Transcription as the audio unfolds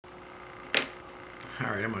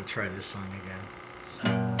Alright, I'm gonna try this song again.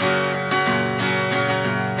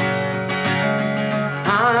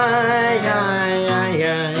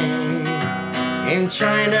 In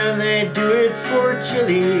China they do it for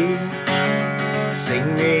chili. Sing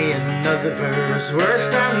me another verse, worse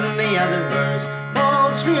than the other verse.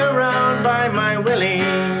 Waltz me around by my willy.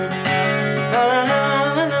 La la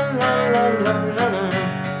la la la la la la.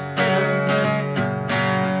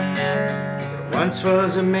 There once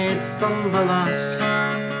was a maid from Balas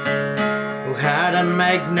who had a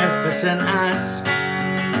magnificent ass,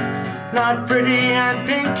 not pretty and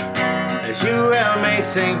pink, as you well may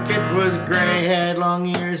think. It was grey, had long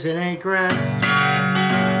ears and ate grass.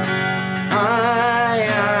 Aye,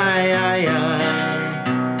 aye, aye,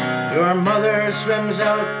 aye. Your mother swims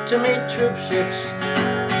out to meet troop ships.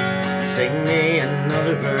 Sing me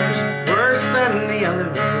another verse, worse than the other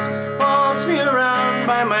verse. Waltz me around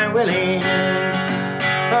by my willy.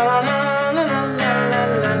 La la la la la la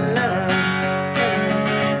la la.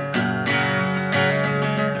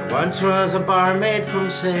 There once was a barmaid from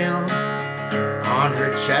Sale, on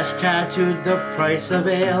her chest tattooed the price of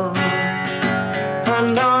ale,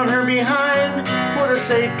 and on her behind, for the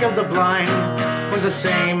sake of the blind, was the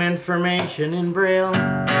same information in Braille.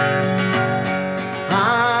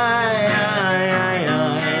 Aye, aye, aye,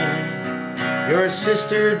 aye. Your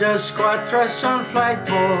sister does squat thrusts on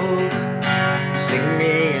flagpoles. Sing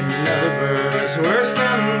me another verse, worse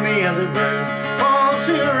than the other verse. Waltz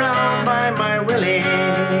me around by my willy.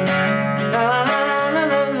 La la la la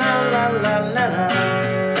la la la la la.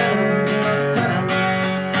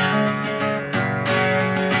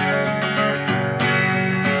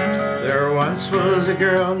 There once was a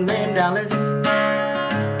girl named Alice,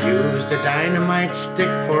 used a dynamite stick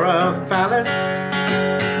for a phallus.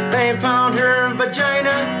 They found her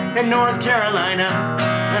vagina in North Carolina,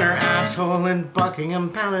 and her asshole in Buckingham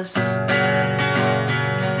Palace.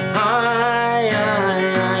 Aye,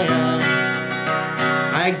 aye, aye, aye.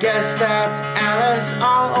 I guess that's Alice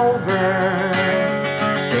all over.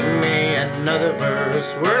 Sing me another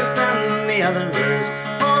verse, worse than the other verse.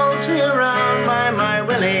 Waltz me around by my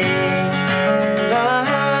willy. La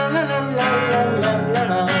la la la la la la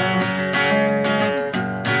la.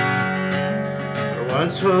 There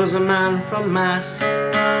once was a man from Mass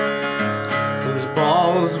whose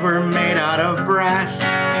balls were made out of brass,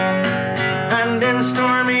 and in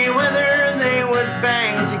stormy weather they would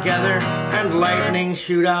bang together and lightning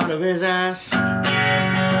shoot out of his ass. Aye,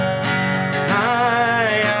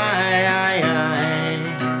 aye, aye,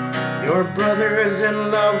 aye. Your brother is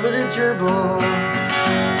in love with a gerbil.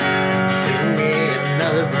 Sing me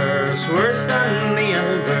another verse, worse than the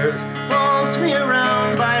other verse. Waltz me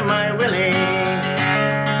around by my willy.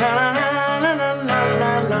 La la la la la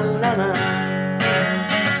la la la la.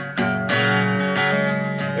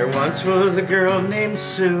 There once was a girl named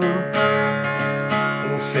Sue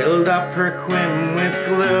who filled up her quim with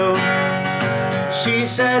glue. She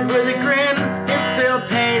said with a grin, if they'll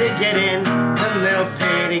pay to get in, then they'll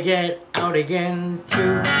pay to get out again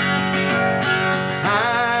too.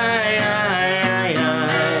 Aye, aye, aye,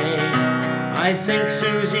 aye. I think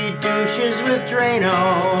Susie douches with Drano.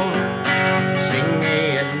 Sing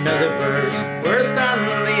me another verse, worse than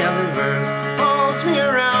the other verse. Waltz me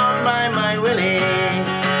around by my willy.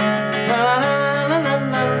 La la la la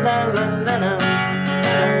la la la la.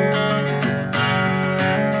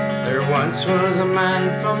 There once was a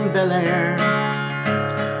man from Bel Air,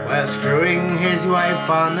 while screwing his wife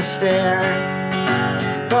on the stair.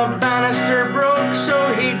 The banister broke,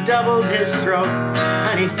 so he doubled his stroke,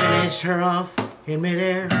 and he finished her off in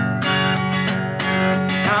midair.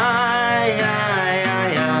 Aye, aye,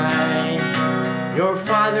 aye, aye. Your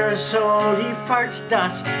father's so old he farts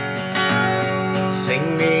dust.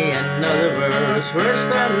 Sing me another verse, worse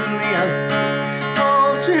than the other.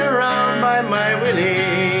 Waltz me around by my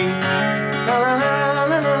willy. La la la la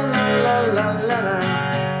la la la la la.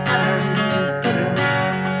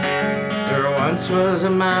 There once was a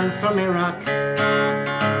man from Iraq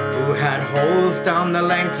who had holes down the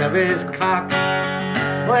length of his cock.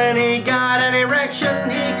 When he got an erection,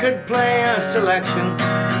 he could play a selection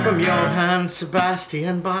from Johann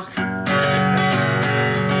Sebastian Bach.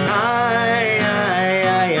 Aye, aye,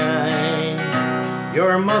 aye, aye.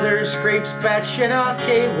 Your mother scrapes batshit off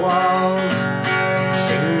cave walls.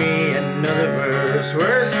 Sing me another verse,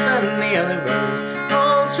 worse than the other verse.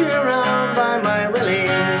 Waltz me around by my willy.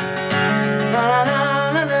 La la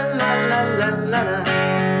la la la la la la.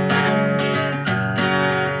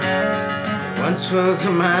 There once was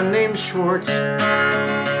a man named Schwartz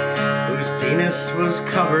whose penis was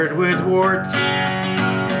covered with warts.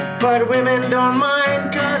 But women don't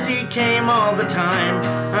mind, 'cause he came all the time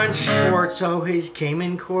and Schwartz always came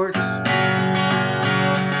in quarts.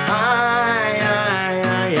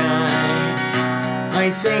 I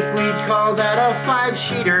think we'd call that a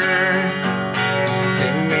 5-sheeter.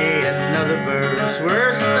 Sing me another verse,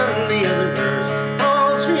 worse than the other verse.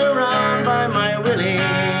 Pulls me around by my Willie.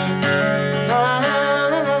 La, la,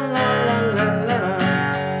 la, la, la, la, la.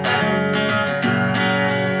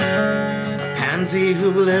 A pansy who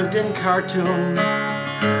lived in Khartoum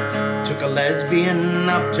took a lesbian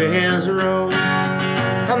up to his room,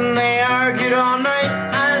 and they argued all night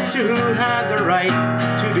as to who had the right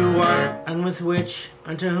to do what, and with which,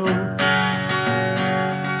 and to whom.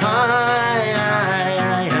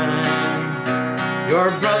 Your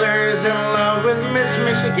brother's in love with Miss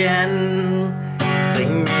Michigan.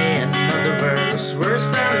 Sing me another verse, worse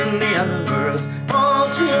than the other verse.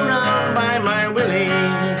 Pulls me around by my Willie.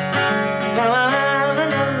 La, la, la,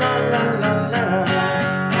 la, la, la, la.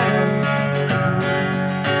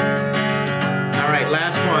 All right,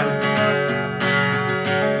 last one.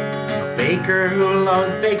 A baker who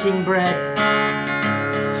loved baking bread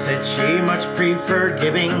said she much preferred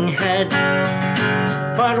giving head.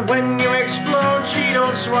 But when you explode, she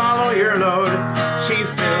don't swallow your load. She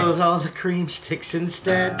fills all the cream sticks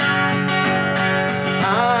instead.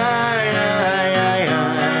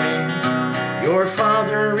 Your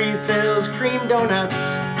father refills cream donuts.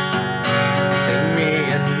 Sing me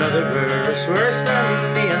another verse, worse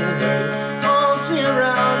than the other verse. Pulls me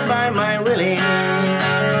around by my Willie.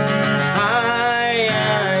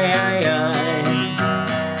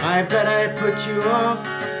 I bet I put you off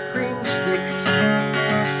cream sticks.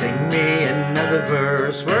 Sing me another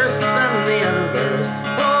verse, worse than the other verse.